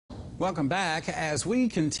Welcome back as we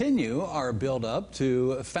continue our build-up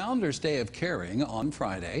to Founders Day of Caring on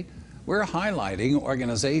Friday. We're highlighting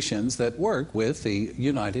organizations that work with the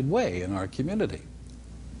United Way in our community.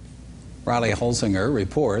 Riley Holsinger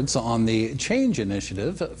reports on the Change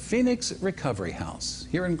Initiative Phoenix Recovery House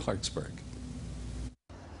here in Clarksburg.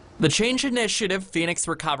 The Change Initiative Phoenix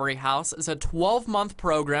Recovery House is a 12-month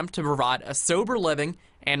program to provide a sober living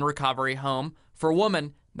and recovery home for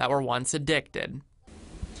women that were once addicted.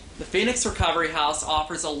 The Phoenix Recovery House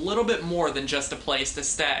offers a little bit more than just a place to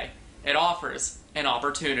stay. It offers an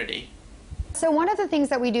opportunity. So one of the things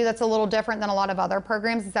that we do that's a little different than a lot of other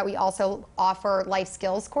programs is that we also offer life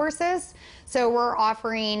skills courses. So we're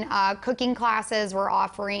offering cooking classes, we're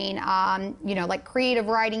offering, like creative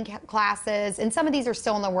writing classes, and some of these are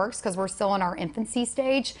still in the works because we're still in our infancy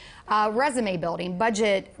stage, resume building,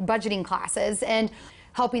 budgeting classes, and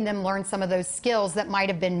helping them learn some of those skills that might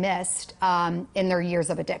have been missed in their years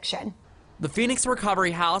of addiction. The Phoenix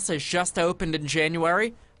Recovery House has just opened in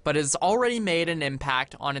January, but has already made an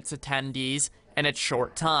impact on its attendees in its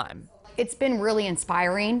short time. It's been really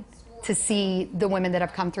inspiring to see the women that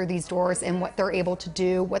have come through these doors and what they're able to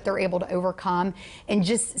do, what they're able to overcome, and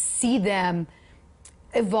just see them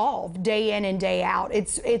evolve day in and day out.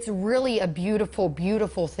 It's really a beautiful,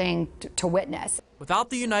 beautiful thing to witness. Without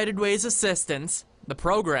the United Way's assistance, the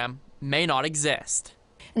program may not exist.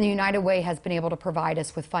 And the United Way has been able to provide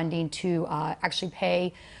us with funding to actually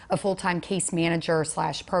pay a full-time case manager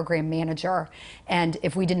 / program manager. And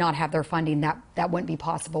if we did not have their funding, that wouldn't be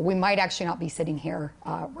possible. We might actually not be sitting here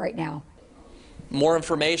right now. More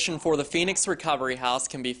information for the Phoenix Recovery House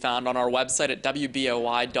can be found on our website at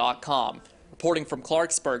WBOI.com. Reporting from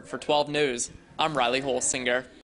Clarksburg for 12 News, I'm Riley Holsinger.